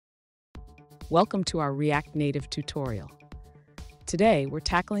Welcome to our React Native tutorial. Today, we're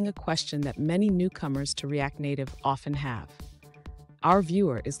tackling a question that many newcomers to React Native often have. Our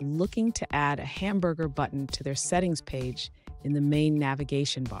viewer is looking to add a Hamburger button to their settings page in the main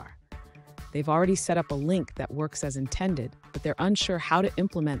navigation bar. They've already set up a link that works as intended, but they're unsure how to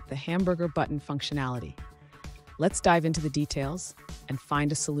implement the Hamburger button functionality. Let's dive into the details and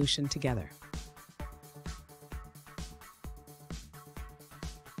find a solution together.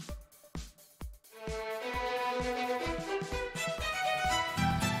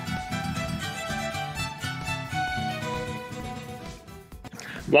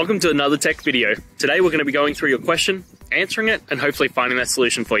 Welcome to another tech video. Today we're going to be going through your question, answering it, and hopefully finding that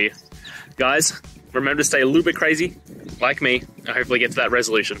solution for you. Guys, remember to stay a little bit crazy, like me, and hopefully get to that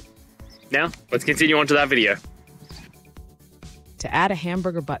resolution. Now, let's continue on to that video. To add a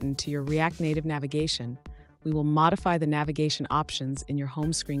Hamburger button to your React Native navigation, we will modify the navigation options in your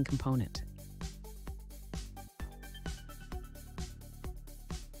home screen component.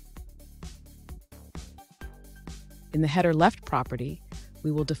 In the header left property,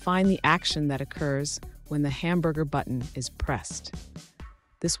 we will define the action that occurs when the Hamburger button is pressed.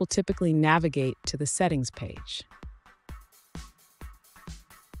 This will typically navigate to the settings page.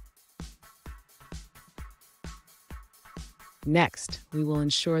 Next, we will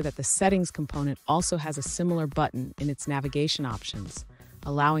ensure that the settings component also has a similar button in its navigation options,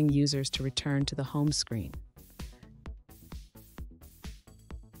 allowing users to return to the home screen.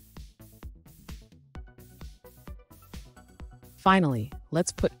 Finally,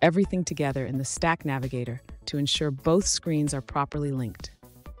 let's put everything together in the Stack Navigator to ensure both screens are properly linked.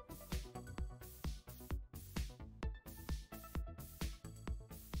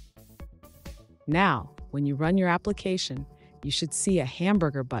 Now, when you run your application, you should see a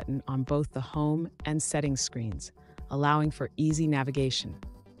Hamburger button on both the home and settings screens, allowing for easy navigation.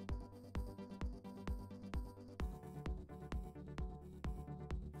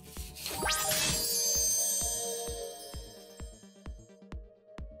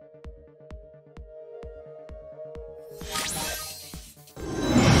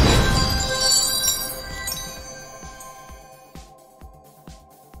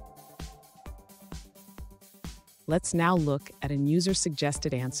 Let's now look at a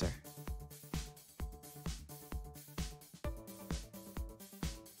user-suggested answer.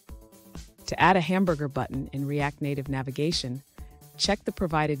 To add a Hamburger button in React Native navigation, check the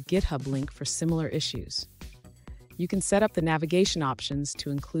provided GitHub link for similar issues. You can set up the navigation options to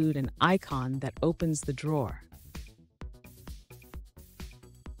include an icon that opens the drawer.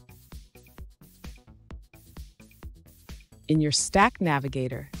 In your Stack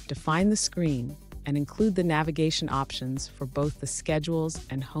Navigator, define the screen and include the navigation options for both the schedules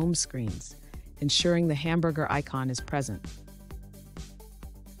and home screens, ensuring the Hamburger icon is present.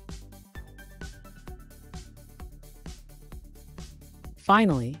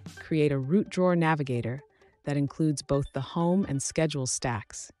 Finally, create a root drawer navigator that includes both the home and schedule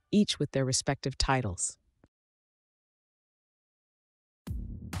stacks, each with their respective titles.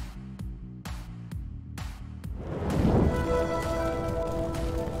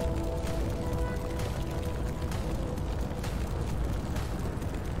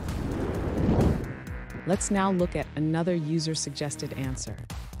 Let's now look at another user-suggested answer.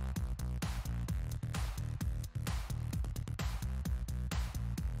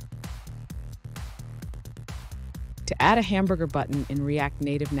 To add a Hamburger button in React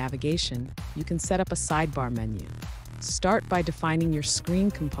Native navigation, you can set up a sidebar menu. Start by defining your screen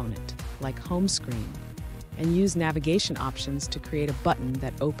component, like home screen, and use navigation options to create a button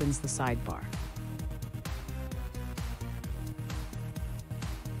that opens the sidebar.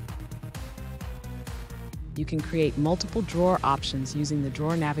 You can create multiple drawer options using the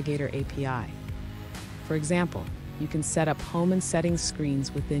Drawer Navigator API. For example, you can set up home and settings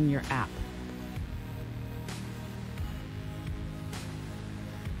screens within your app.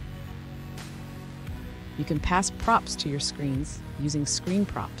 You can pass props to your screens using screen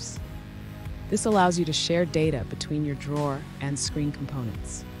props. This allows you to share data between your drawer and screen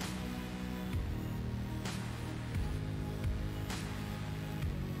components.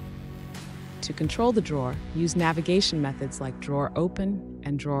 To control the drawer, use navigation methods like drawer open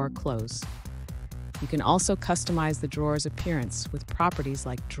and drawer close. You can also customize the drawer's appearance with properties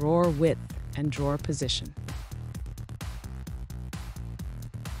like drawer width and drawer position.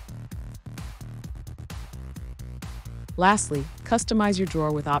 Lastly, customize your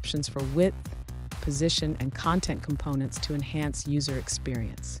drawer with options for width, position, and content components to enhance user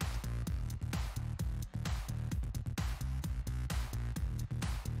experience.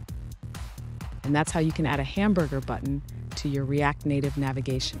 And that's how you can add a Hamburger button to your React Native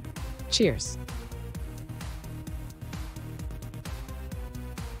navigation. Cheers!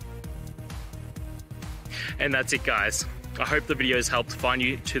 And that's it, guys. I hope the videos helped find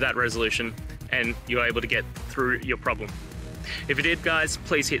you to that resolution and you're able to get through your problem. If it did, guys,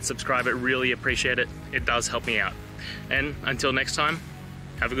 please hit subscribe. I really appreciate it. It does help me out. And until next time,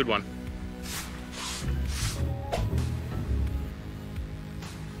 have a good one.